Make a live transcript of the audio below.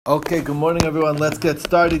Okay, good morning everyone. Let's get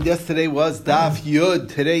started. Yesterday was Daf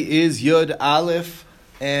Yud. Today is Yud Aleph.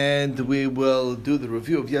 And we will do the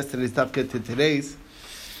review of yesterday's Daf, get to today's.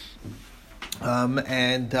 We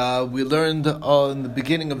learned on the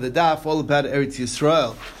beginning of the Daf all about Eretz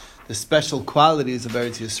Yisrael, the special qualities of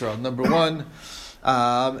Eretz Yisrael. Number one,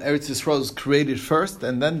 Eretz Yisrael was created first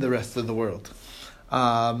and then the rest of the world.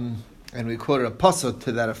 And we quoted a pasuk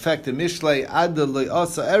to that effect in Mishlei, Ad lo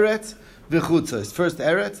asa Eretz v'chutzos. First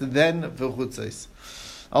Eretz, then v'chutzos.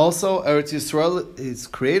 Also, Eretz Yisrael is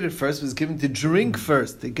created first, was given to drink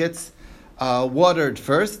first. It gets watered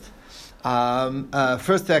first.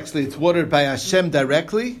 First, actually, it's watered by Hashem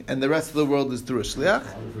directly, and the rest of the world is through a shliach.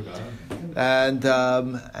 And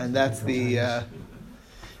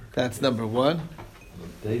that's number one.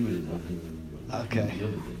 Okay.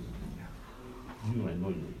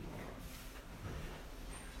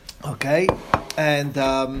 Okay, and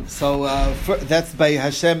that's by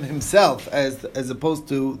Hashem Himself, as opposed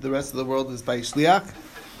to the rest of the world is by Shliach.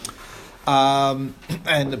 And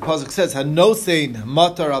the pasuk says, "Hanosein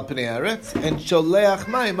matar al pnei haaretz and sholeach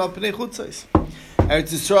mayim al pnei chutzos."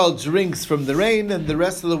 Eretz Yisrael drinks from the rain, and the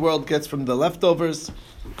rest of the world gets from the leftovers.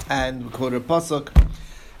 And we quote a pasuk: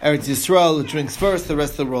 Eretz Yisrael drinks first, the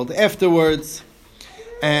rest of the world afterwards.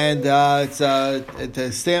 And the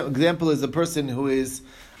example is a person who is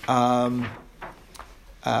trying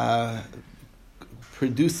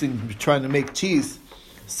to make cheese.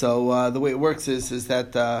 So the way it works is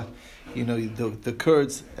that the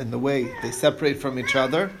curds and the whey, they separate from each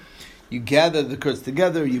other. You gather the curds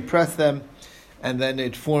together, you press them, and then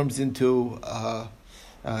it forms into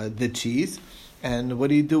the cheese. And what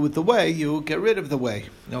do you do with the whey? You get rid of the whey.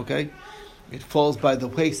 Okay, it falls by the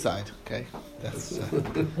wayside. Okay, that's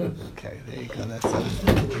okay. There you go. That's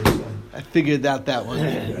I figured out that one.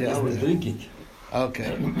 Yes, I would drink it.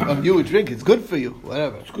 Okay. You would drink it. It's good for you.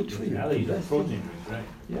 Whatever. It's good for you. That's protein drinks, right?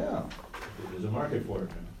 Yeah. There's a market for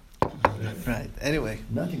it. Right. Anyway.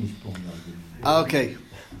 Nothing is porn. Okay.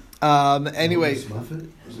 Anyway.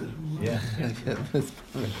 Yeah.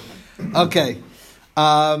 Okay.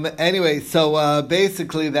 Anyway, so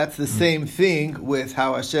basically that's the same thing with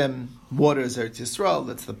how Hashem waters Eretz Yisrael.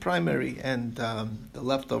 That's the primary, and the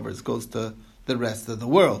leftovers goes to the rest of the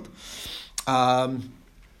world.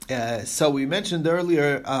 So we mentioned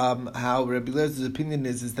earlier how Rabbi Eliezer opinion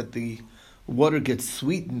is that the water gets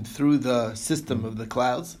sweetened through the system of the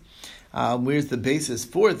clouds. Where's the basis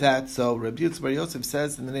for that? So Rabbi Yitzchak Bar Yosef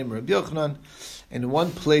says in the name of Rabbi Yochanan, in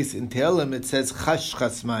one place in Tehillim it says Chash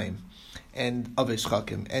Chasmayim and Avesh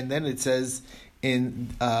Chakim, and then it says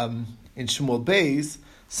in Shmuel Beis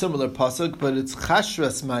similar pasuk, but it's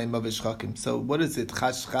Chashras Mayim Avesh Chakim. So what is it,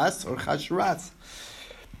 Chashras or Chashras?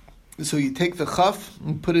 So you take the chaf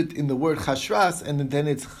and put it in the word chashras, and then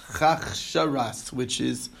it's chachsharas, which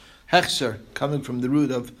is hechsher, coming from the root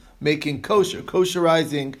of making kosher,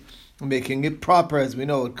 kosherizing, making it proper. As we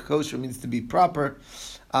know, kosher means to be proper.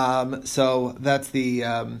 So that's the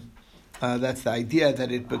idea,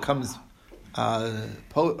 that it becomes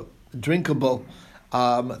drinkable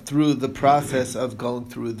through the process of going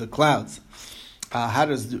through the clouds. How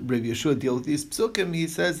does Rabbi Yeshua deal with these psukim? He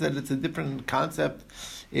says that it's a different concept.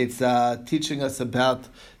 It's teaching us about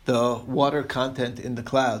the water content in the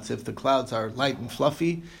clouds. If the clouds are light and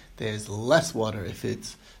fluffy, there's less water. If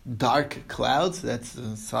it's dark clouds, that's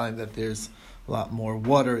a sign that there's a lot more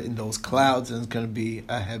water in those clouds, and it's going to be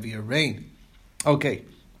a heavier rain. Okay.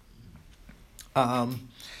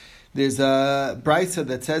 There's a brisa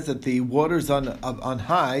that says that the waters on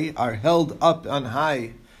high are held up on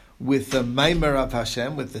high with the maimer of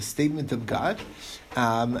Hashem, with the statement of God,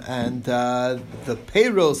 and the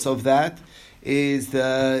peiros of that is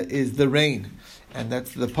the rain, and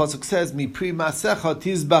that's the pasuk says mipri masecha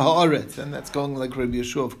tizbah haaretz, and that's going like Rabbi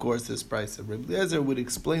Yeshua, of course. This brisa, Rabbi Eliezer would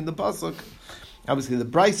explain the pasuk. Obviously, the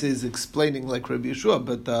brisa is explaining like Rabbi Yeshua,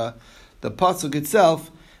 but the pasuk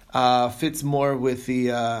itself fits more with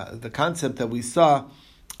the concept that we saw.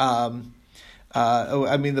 The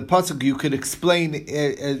pasuk you could explain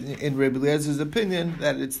in Rabbi Eliezer's opinion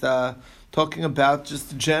that it's talking about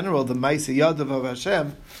just general the Ma'aseh Yadav of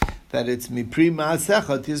Hashem, that it's mipri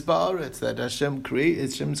ma'asecha tizbah haaretz, that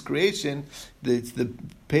Hashem's creation, it's the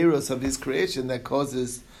peiros of His creation that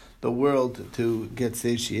causes the world to get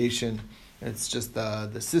satiation. It's just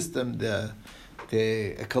the system, the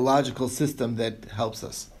ecological system that helps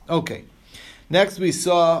us. Okay. Next we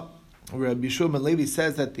saw Rabbi Yeshua ben Levi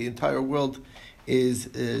says that the entire world is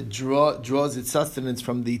draws its sustenance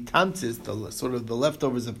from the tantzis, the sort of the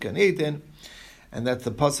leftovers of Gan Eden, and that's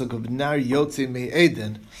the pasuk of Nar Yotze Me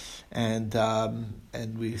Eden. And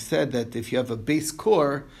we said that if you have a base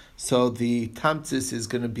core, So the tamtzis is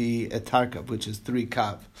going to be a tarkav, which is 3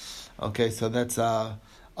 kav. Okay, so that's a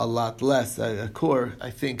lot less. A core,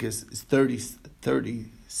 I think, is 30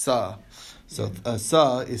 sa. So a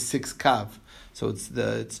sa is 6 kav. So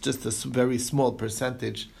it's just a very small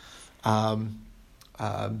percentage,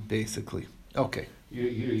 basically. Okay.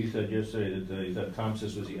 You said yesterday that you thought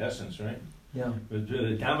tamsis was the essence, right? Yeah. But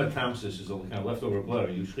the gamma tamsis is a kind of leftover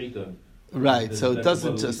blood. You shchita. Right, so it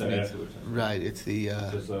doesn't that's just what mean we said afterwards. right. It's the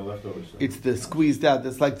Just leftovers. So. it's the squeezed out.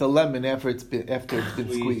 It's like the lemon after it's been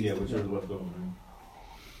squeezed. Yeah, which are leftover.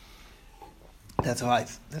 That's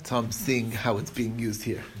how I'm seeing how it's being used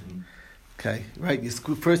here. Mm-hmm. Okay, right.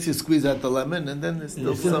 First you squeeze out the lemon, and then there's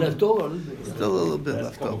still some left over. still a little bit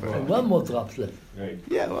That's left over. And one more drops left. Right.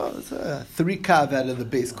 Yeah, well, it's 3 kav out of the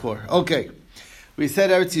base core. Okay. We said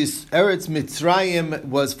Eretz Mitzrayim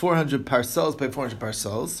was 400 parcels by 400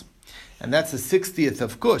 parcels, and that's a 60th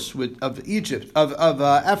of Kush, of Egypt, of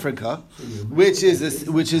Africa, which is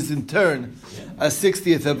in turn a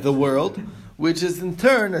 60th of the world, which is in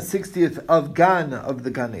turn a 60th of Gan, of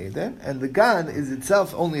the Gan Eden, and the Gan is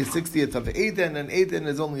itself only a 60th of Eden, and Eden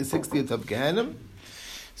is only a 60th of Gehenna.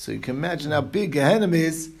 So you can imagine how big Gehenna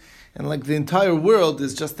is, and like the entire world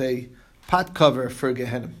is just a pot cover for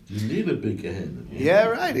Gehenna. You need a big Gehenna. Yeah,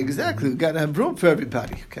 right, exactly. We've got to have room for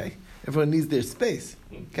everybody, okay? Everyone needs their space,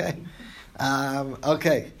 okay?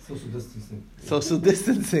 Okay. Social distancing. Social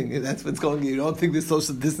distancing, that's what's going on. You don't think there's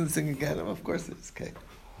social distancing in Gehenna? Of course it is, okay?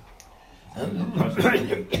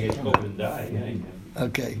 COVID and die. Yeah.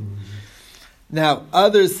 Okay. Now,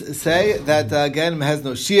 others say that Gehenna has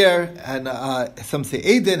no shear, and some say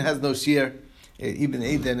Eden has no shear. Even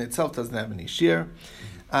Eden itself doesn't have any shear.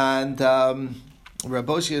 And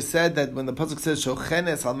Raboshia said that when the pasuk says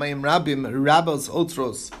 "Shochenes al mayim rabim rabos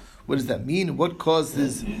otros," what does that mean? What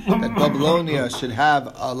causes that Babylonia should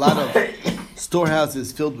have a lot of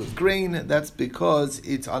storehouses filled with grain? That's because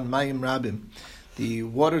it's on mayim rabim. The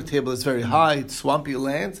water table is very high, it's swampy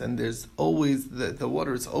lands, and there's always the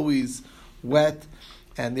water is always wet,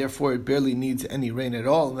 and therefore it barely needs any rain at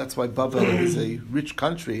all. And that's why Babel is a rich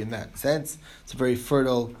country in that sense. It's a very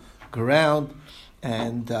fertile ground.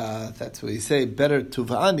 And that's what you say, better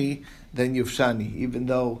Tuvani than Yuvshani, even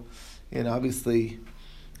though, obviously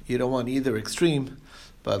you don't want either extreme,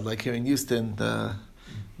 but like here in Houston, the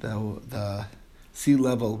sea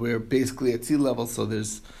level, we're basically at sea level, so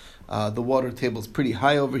there's the water table is pretty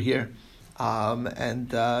high over here,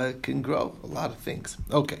 and can grow a lot of things.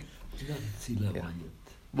 Okay. We're not at sea level yet.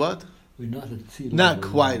 What? We're not at sea level. Not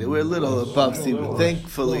quite. We're a little above sea level,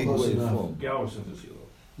 thankfully. Galveston's a sea level.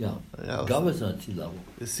 Yeah. Yeah. Galveston at sea level.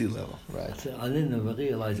 The sea level, right. I didn't ever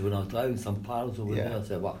realize when I was driving some piles over Yeah. there, I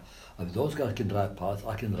said, well, if those guys can drive piles,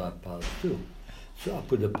 I can drive piles too. So I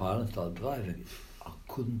put the pile and started driving it. I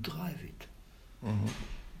couldn't drive it. Mm-hmm.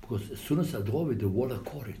 Because as soon as I drove it, the water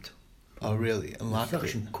caught it. Oh, really? The Unlocked it.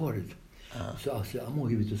 suction caught it. So I said, I'm going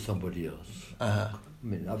to give it to somebody else. Uh-huh. I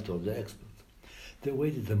mean, after all, the expert. They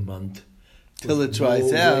waited a month. Till With it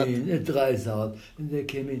dries no out. rain, it dries out. And they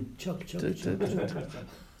came in, chuck.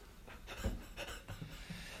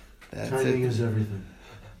 That's Timing it. is everything.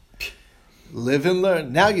 Live and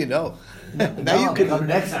learn. Now you know. Now you can. I'm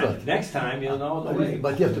an expert. Next time you'll know the way.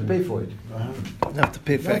 But you have to pay for it. You have to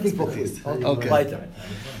pay for Nothing for expertise. free. Okay. Weiter.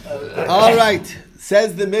 All right.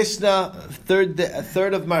 Says the Mishnah,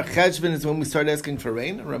 third of Mar Cheshvan is when we start asking for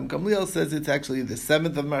rain. Ram Gamliel says it's actually the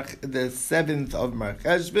 7th of Mar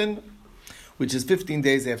Cheshvan, which is 15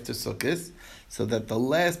 days after Sukkot, so that the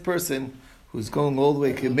last person who's going all the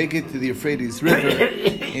way can make it to the Euphrates River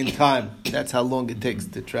in time. That's how long it takes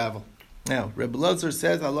to travel. Now, Rebbe Lazar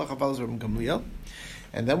says, Allah follows Ram Gamliel.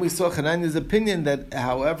 And then we saw Hananiah's opinion that,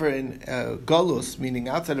 however, in Golus, meaning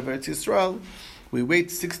outside of Eretz Yisrael, we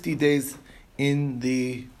wait 60 days in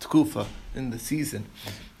the Tkufa, in the season,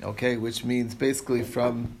 okay, which means basically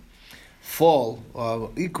from fall,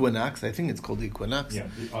 equinox, I think it's called equinox. Yeah,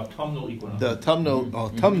 the autumnal equinox. The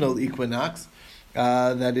autumnal equinox,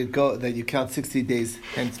 that you count 60 days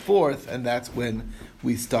henceforth, and that's when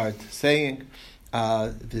we start saying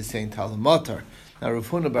the Saint Talamatar. Now Rav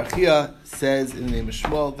Huna Bar Chia says in the name of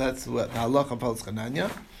Shmuel, that's what the halacha follows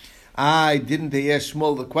Chananya. Didn't they ask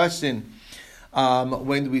Shmuel the question,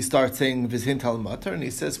 when do we start saying V'zein Talamatar? And he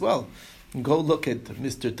says, well, go look at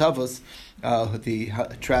Mr. Tavos, the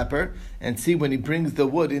trapper, and see when he brings the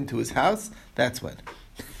wood into his house, that's when.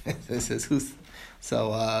 He says,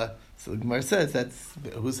 so the Gemara says,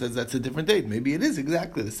 who says that's a different date? Maybe it is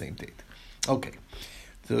exactly the same date. Okay.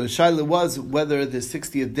 So the shaila was whether the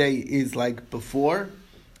 60th day is like before,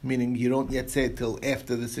 meaning you don't yet say it till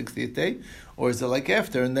after the 60th day, or is it like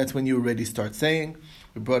after, and that's when you already start saying.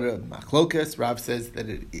 We brought a machlokes. Rav says that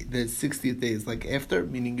the 60th day is like after,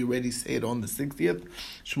 meaning you already say it on the 60th.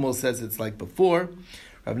 Shmuel says it's like before.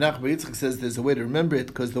 Rav Nachman bar Yitzchak says there's a way to remember it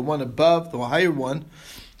because the one above, the higher one,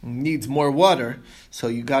 needs more water, so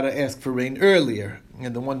you got to ask for rain earlier.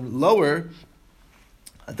 And the one lower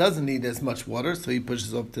doesn't need as much water, so he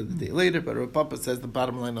pushes up to the day later. But Rav Papa says the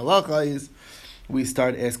bottom line halacha is we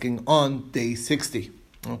start asking on day 60.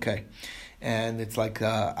 Okay, and it's like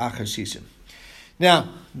Achar Shishim. Now,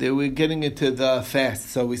 we're getting into the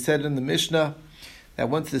fast. So we said in the Mishnah that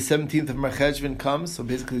once the 17th of Mar Cheshvan comes, so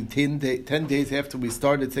basically 10 days after we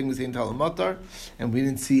started saying Zayin Talamatar, and we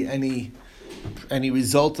didn't see any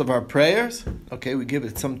results of our prayers, okay, we give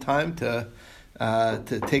it some time to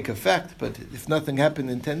take effect. But if nothing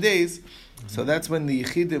happened in 10 days, so that's when the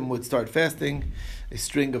Yechidim would start fasting, a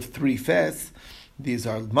string of 3 fasts. These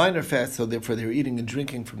are minor fasts, so therefore they're eating and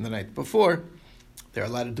drinking from the night before. They're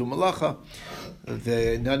allowed to do malacha.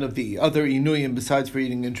 None of the other inuyim besides for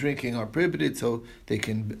eating and drinking are prohibited, so they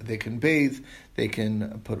can bathe, they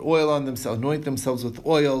can put oil on themselves, anoint themselves with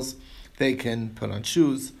oils, they can put on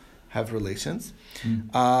shoes, have relations.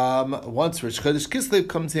 Once Rosh Chodesh Kislev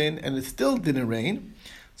comes in and it still didn't rain,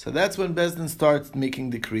 so that's when Beis Din starts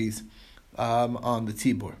making decrees on the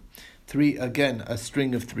Tzibur. A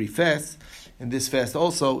string of 3 fasts, and this fast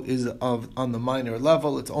also is on the minor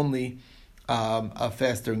level. It's only a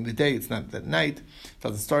fast during the day. It's not at night. It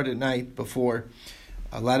doesn't start at night before.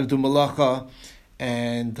 Allowed to do malacha,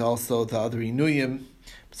 and also the other inuyim,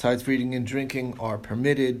 besides for eating and drinking, are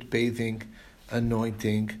permitted: bathing,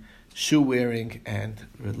 anointing, shoe wearing, and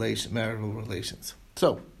marital relations.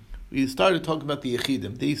 So, we started talking about the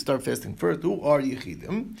Yechidim. They start fasting first. Who are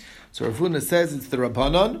Yechidim? So Rav Huna says it's the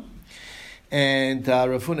Rabbanon. And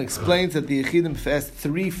Rav Huna explains that the Yechidim fast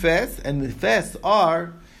 3 fasts, and the fasts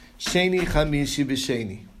are Sheni, Chamishi,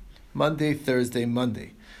 B'Sheni. Monday, Thursday,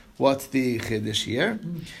 Monday. What's the Chiddush here?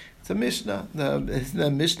 It's a Mishnah.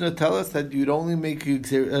 The Mishnah tell us that you'd only make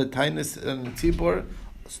Tainus and Tzibor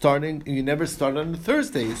starting, you never start on a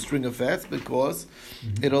Thursday, a string of fasts, because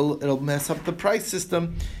it'll mess up the price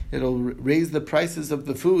system. It'll raise the prices of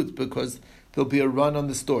the foods because there'll be a run on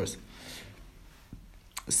the stores.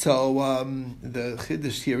 So the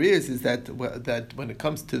chiddush here is that when it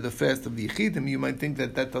comes to the fast of the Yechidim, you might think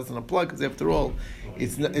that doesn't apply because after all,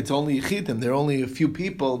 it's only Yechidim. There are only a few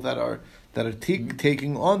people that are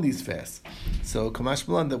taking on these fasts. So Kamash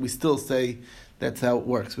Malan, that we still say that's how it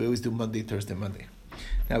works. We always do Monday, Thursday, Monday.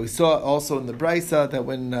 Now we saw also in the Brisa that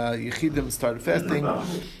when Yechidim started fasting,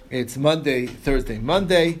 it's Monday, Thursday,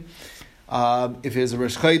 Monday. If there's a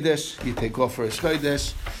Rosh Chodesh, you take off for Rosh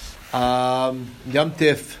Chodesh. Yom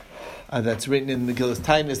Tif, that's written in the Megillas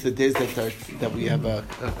Tainus, the days that we have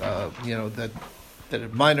that are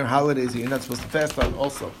minor holidays that you're not supposed to fast on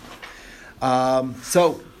also. Now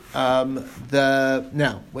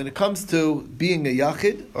when it comes to being a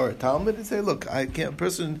yachid or a talmid, they say, look,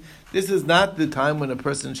 this is not the time when a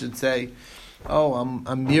person should say, oh,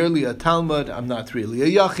 I'm merely a talmid, I'm not really a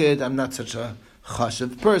yachid, I'm not such a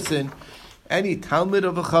chashiv person. Any talmid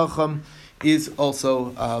of a chacham is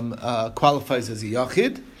also qualifies as a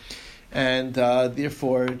yachid, and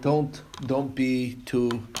therefore don't be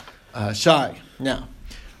too shy. Now,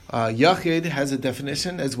 yachid has a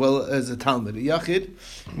definition as well as a talmid. A yachid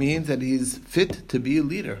means that he's fit to be a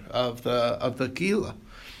leader of the kehillah.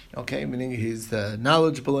 Okay, meaning he's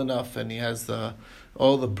knowledgeable enough and he has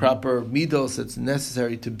all the proper midos that's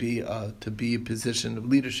necessary to be a position of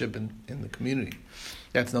leadership in the community.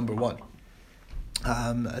 That's number one.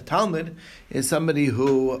 A talmid is somebody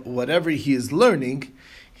who, whatever he is learning,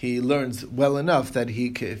 he learns well enough that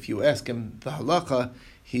if you ask him the halacha,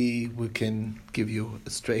 he can give you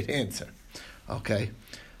a straight answer. Okay,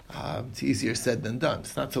 it's easier said than done.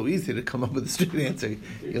 It's not so easy to come up with a straight answer.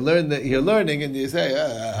 You learn that you're learning, and you say,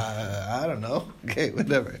 I don't know. Okay,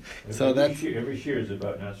 whatever. Every year is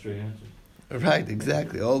about not straight answers. Right,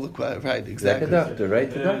 exactly. Right, exactly. Like a doctor,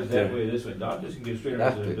 right? The doctor. That way, this way. Doctors can give straighter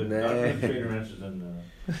answers. Doctors have straighter answers than.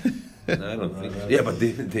 I don't think so. Yeah, but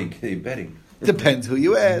they betting. Depends who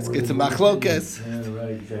you ask. It's a machlokes. Yeah,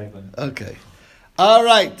 right, exactly. Okay. All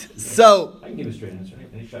right. So. I can give a straight answer.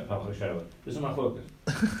 This is my focus.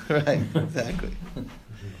 Right, exactly.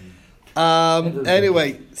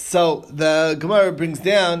 Anyway, so the Gemara brings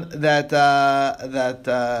down that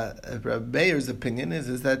Reb Meir's opinion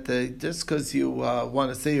is that just because you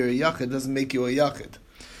want to say you're a yachid doesn't make you a yachid.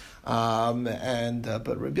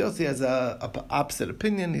 But Rabbi Yossi has a opposite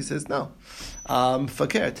opinion. He says no,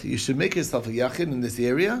 fakert. You should make yourself a yachid in this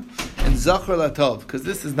area and zachar latov, because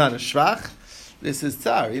this is not a shvach. This is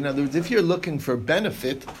tsar. In other words, if you're looking for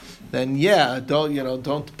benefit, then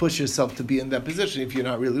don't push yourself to be in that position if you're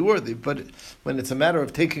not really worthy. But when it's a matter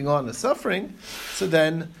of taking on the suffering, so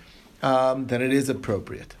then it is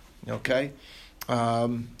appropriate. Okay, we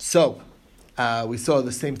saw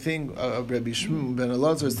the same thing. Rabbi Shmuel ben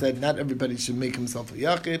Elazar said not everybody should make himself a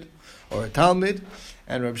yachid or a talmid,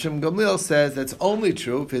 and Rabbi Shimon Gamliel says that's only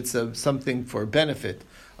true if it's something for benefit,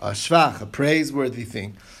 a shvach, a praiseworthy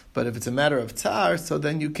thing. But if it's a matter of tsar, so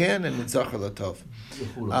then you can, and it's zachar latov.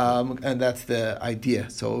 And that's the idea.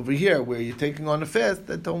 So over here, where you're taking on a fast,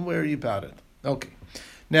 then don't worry about it. Okay.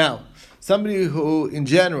 Now, somebody who, in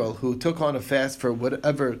general, who took on a fast for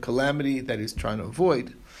whatever calamity that he's trying to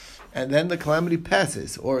avoid, and then the calamity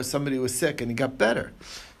passes, or somebody was sick and he got better.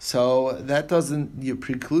 So that doesn't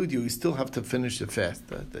preclude you. You still have to finish the fast.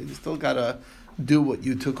 You still got to do what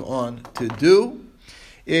you took on to do.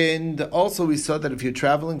 And also we saw that if you're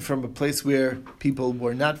traveling from a place where people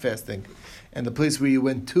were not fasting, and the place where you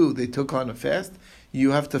went to, they took on a fast,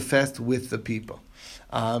 you have to fast with the people.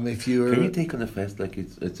 If you're, can you take on a fast like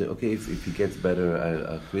it's okay if he gets better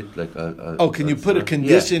I'll quit like can you put a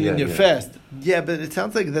condition in your fast? Yeah, but it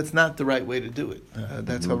sounds like that's not the right way to do it.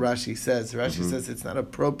 That's what Rashi says. Rashi says it's not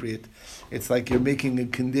appropriate. It's like you're making a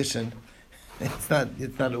condition. It's not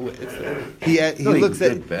a way. He looks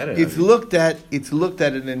at better. It's looked at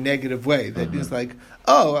in a negative way. That is like,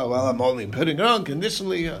 I'm only putting it on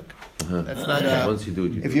conditionally. That's not. Once you do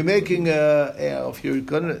it, if you're making if you're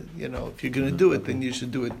gonna do it, then you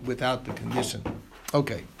should do it without the condition.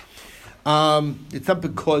 Okay. It's not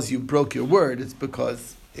because you broke your word. It's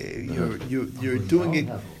because you're doing it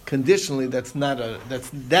conditionally. That's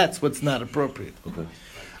what's not appropriate.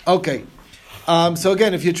 Okay. So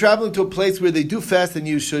again, if you're traveling to a place where they do fast, then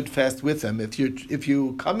you should fast with them. If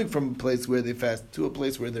you're coming from a place where they fast to a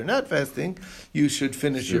place where they're not fasting, you should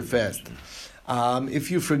finish your fast.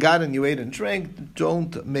 If you forgot and you ate and drank,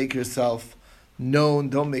 don't make yourself known.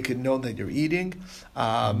 Don't make it known that you're eating.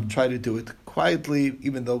 Try to do it quietly,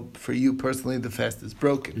 even though for you personally the fast is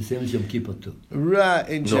broken. The same as Yom Kippur too. Right,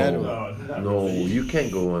 in general. No, you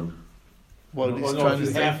can't go on. What he's trying to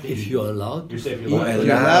say. If you're allowed to say if You're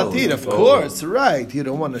allowed to eat, of course, right. You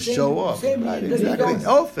don't want to show off. Right,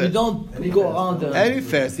 exactly. You don't go around any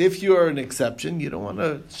fast. If you're an exception, you don't want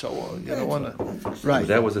to show off. You don't want to. Right.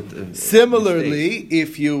 That was Similarly,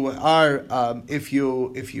 if you are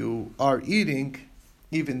eating,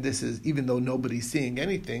 even though nobody's seeing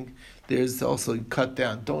anything, there's also cut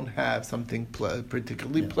down. Don't have something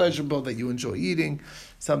particularly pleasurable that you enjoy eating.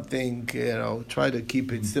 Something, try to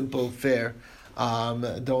keep it simple, fair.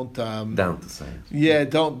 Don't down to science. Yeah,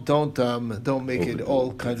 don't make it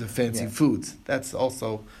all kinds of fancy foods. That's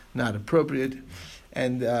also not appropriate.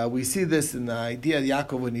 And we see this in the idea of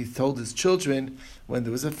Yaakov when he told his children when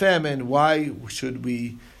there was a famine, why should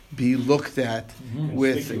we be looked at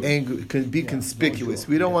with anger, be conspicuous.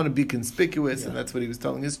 We don't want to be conspicuous, and that's what he was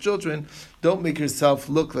telling his children. Don't make yourself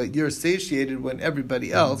look like you're satiated when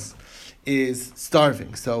everybody else is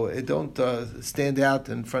starving. So don't stand out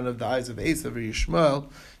in front of the eyes of Esav or Yishmael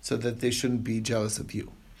so that they shouldn't be jealous of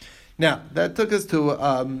you. Now, that took us to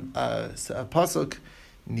a pasuk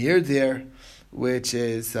near there, which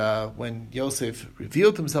is when Yosef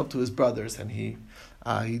revealed himself to his brothers, and he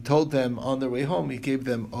told them on their way home, he gave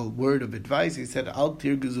them a word of advice. He said, Al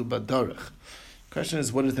tirguzu badarach. Question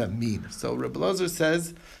is, what does that mean? So Rabbi Elazar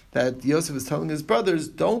says that Yosef is telling his brothers,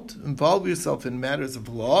 don't involve yourself in matters of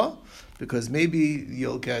law, because maybe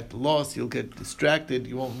you'll get lost, you'll get distracted,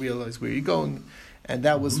 you won't realize where you're going. And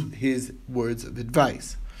that was his words of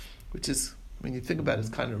advice, which is, when you think about it, it's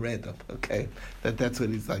kind of random, okay? That's what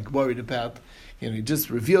he's like worried about. He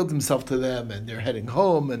just revealed himself to them, and they're heading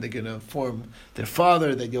home, and they're going to inform their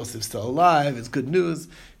father that Yosef's still alive. It's good news.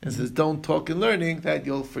 And says, don't talk in learning, that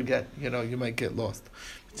you'll forget. You might get lost,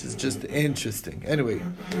 which is just interesting. Anyway,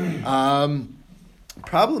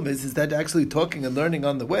 problem is that actually talking and learning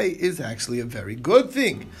on the way is actually a very good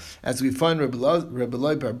thing. As we find Rabbi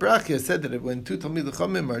Eloi Bar Brachia said that when two Talmid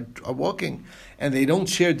Chachamim are walking and they don't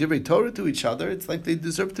share Divrei Torah to each other, it's like they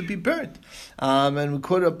deserve to be burnt. And we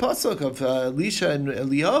quote a pasuk of Elisha and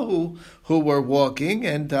Eliyahu who were walking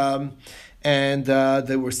and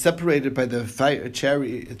they were separated by the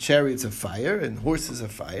chariots of fire and horses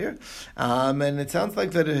of fire. And it sounds like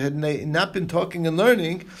that it had not been talking and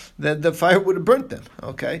learning, that the fire would have burnt them.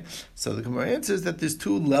 Okay, so the Gemara answers that there's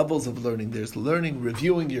two levels of learning. There's learning,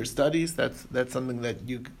 reviewing your studies. That's something that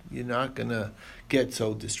you're not going to get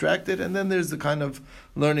so distracted. And then there's the kind of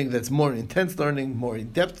learning that's more intense learning, more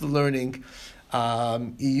in-depth learning,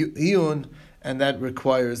 iyun, and that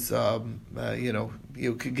requires,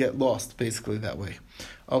 you could get lost basically that way.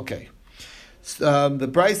 Okay. The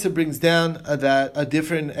Brisa brings down that a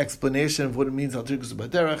different explanation of what it means. Al tirgus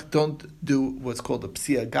b'derech. Don't do what's called a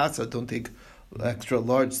psia gasa. Don't take extra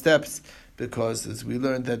large steps, because as we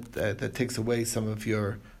learned that takes away some of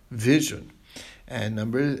your vision. And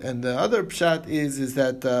the other pshat is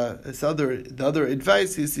that the other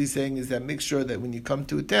advice he's saying is that make sure that when you come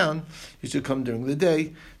to a town, you should come during the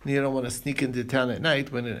day, and you don't want to sneak into town at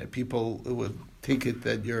night when people will take it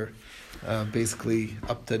that you're basically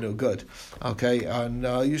up to no good. Okay, and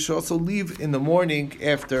you should also leave in the morning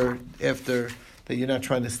after that. You're not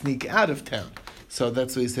trying to sneak out of town. So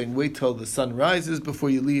that's what he's saying. Wait till the sun rises before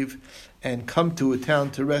you leave, and come to a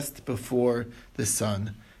town to rest before the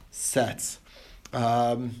sun sets.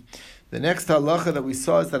 The next halacha that we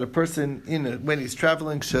saw is that a person, when he's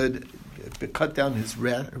traveling, should cut down his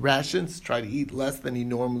rations, try to eat less than he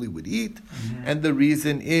normally would eat. Mm-hmm. And the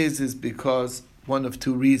reason is because one of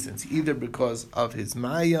two reasons. Either because of his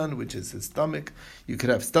mayan, which is his stomach. You could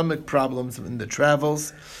have stomach problems in the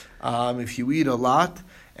travels. If you eat a lot,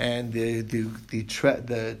 and the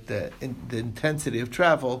intensity of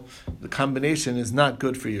travel, the combination is not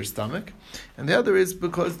good for your stomach. And the other is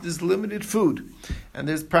because there's limited food. And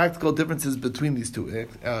there's practical differences between these two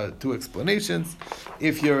explanations.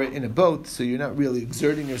 If you're in a boat, so you're not really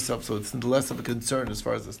exerting yourself, so it's less of a concern as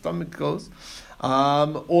far as the stomach goes.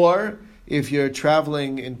 Or if you're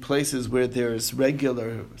traveling in places where there's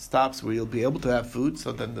regular stops where you'll be able to have food,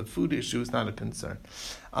 so then the food issue is not a concern.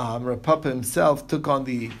 Rav Papa himself took on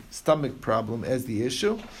the stomach problem as the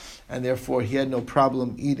issue, and therefore he had no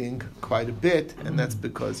problem eating quite a bit, and that's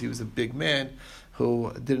because he was a big man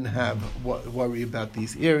who didn't have worry about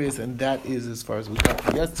these areas, and that is, as far as we got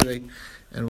to yesterday,